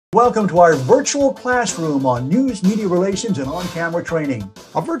Welcome to our virtual classroom on news, media relations, and on-camera training.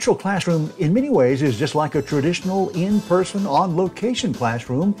 A virtual classroom in many ways is just like a traditional in-person, on-location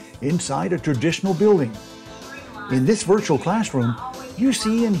classroom inside a traditional building. In this virtual classroom, you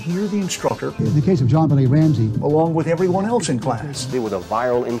see and hear the instructor, in the case of John Billy Ramsey, along with everyone else in class. With a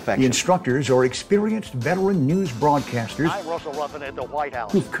viral infection. The instructors are experienced veteran news broadcasters I'm Russell Ruffin at the White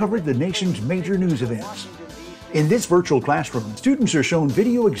House. who've covered the nation's major news events. In this virtual classroom, students are shown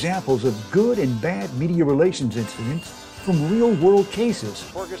video examples of good and bad media relations incidents from real-world cases.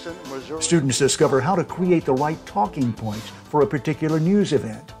 Ferguson, Missouri. Students discover how to create the right talking points for a particular news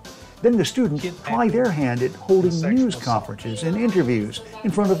event. Then the students try their hand at holding news conferences and interviews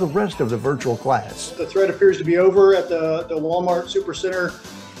in front of the rest of the virtual class. The threat appears to be over at the Walmart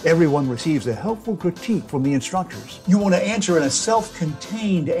Supercenter. Everyone receives a helpful critique from the instructors. You want to answer in a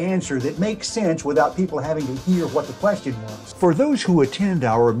self-contained answer that makes sense without people having to hear what the question was. For those who attend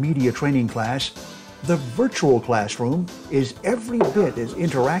our media training class, the virtual classroom is every bit as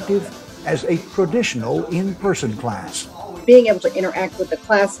interactive as a traditional in-person class. Being able to interact with the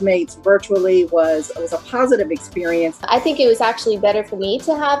classmates virtually was a positive experience. I think it was actually better for me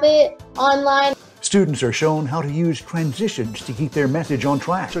to have it online. Students are shown how to use transitions to keep their message on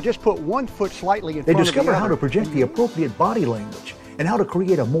track. So just put one foot slightly in They front of the discover how other. to project the appropriate body language and how to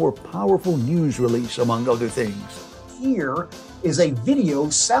create a more powerful news release, among other things. Here is a video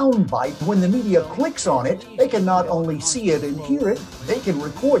soundbite. When the media clicks on it, they can not only see it and hear it, they can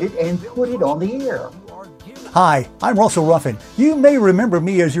record it and put it on the air. Hi, I'm Russell Ruffin. You may remember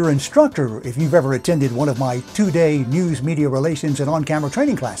me as your instructor if you've ever attended one of my two-day news, media relations, and on-camera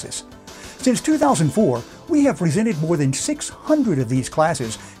training classes. Since 2004, we have presented more than 600 of these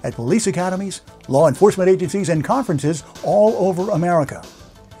classes at police academies, law enforcement agencies, and conferences all over America.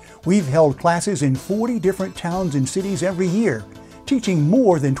 We've held classes in 40 different towns and cities every year, teaching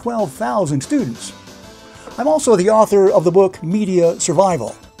more than 12,000 students. I'm also the author of the book Media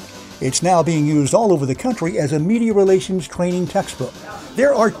Survival. It's now being used all over the country as a media relations training textbook.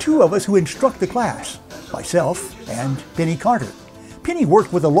 There are two of us who instruct the class, myself and Penny Carter. Penny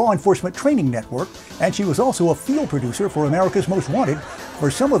worked with the Law Enforcement Training Network, and she was also a field producer for America's Most Wanted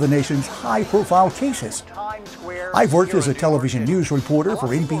for some of the nation's high-profile cases. I've worked as a television news reporter for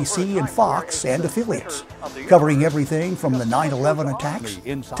NBC and Fox and affiliates, covering everything from the 9/11 attacks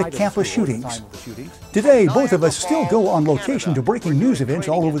to campus shootings. Today, both of us still go on location to breaking news events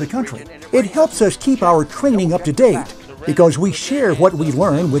all over the country. It helps us keep our training up to date, because we share what we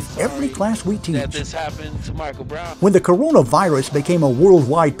learn with every class we teach. When the coronavirus became a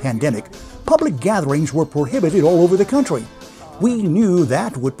worldwide pandemic, public gatherings were prohibited all over the country. We knew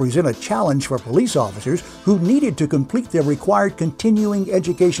that would present a challenge for police officers who needed to complete their required continuing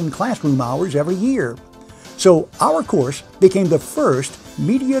education classroom hours every year. So our course became the first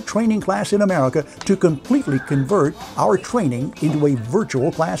media training class in America to completely convert our training into a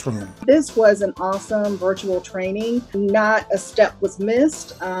virtual classroom. This was an awesome virtual training. Not a step was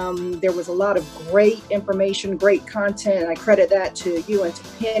missed. There was a lot of great information, great content, and I credit that to you and to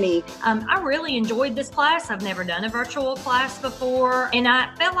Penny. I really enjoyed this class. I've never done a virtual class before, and I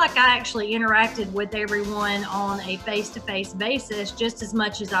felt like I actually interacted with everyone on a face-to-face basis just as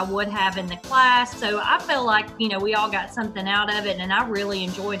much as I would have in the class. So I feel like, we all got something out of it, and I really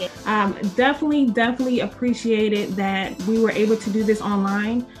enjoyed it. Definitely appreciated that we were able to do this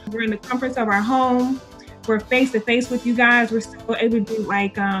online. We're in the comforts of our home. We're face to face with you guys. We're still able to do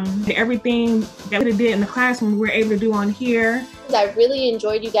everything that we did in the classroom, we're able to do on here. I really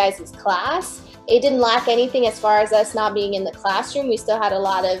enjoyed you guys' class. It didn't lack anything as far as us not being in the classroom. We still had a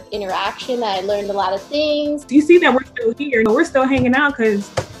lot of interaction. I learned a lot of things. You see that we're still here. We're still hanging out because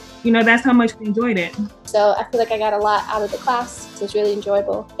that's how much we enjoyed it. So I feel like I got a lot out of the class. So it's really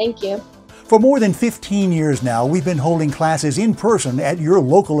enjoyable. Thank you. For more than 15 years now, we've been holding classes in person at your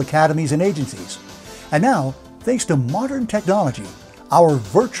local academies and agencies. And now, thanks to modern technology, our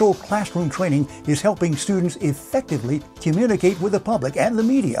virtual classroom training is helping students effectively communicate with the public and the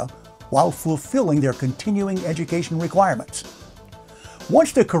media while fulfilling their continuing education requirements.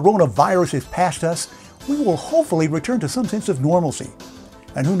 Once the coronavirus is past us, we will hopefully return to some sense of normalcy.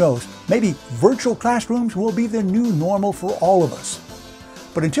 And who knows, maybe virtual classrooms will be the new normal for all of us.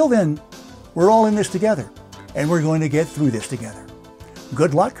 But until then, we're all in this together, and we're going to get through this together.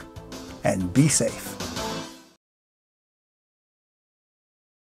 Good luck, and be safe.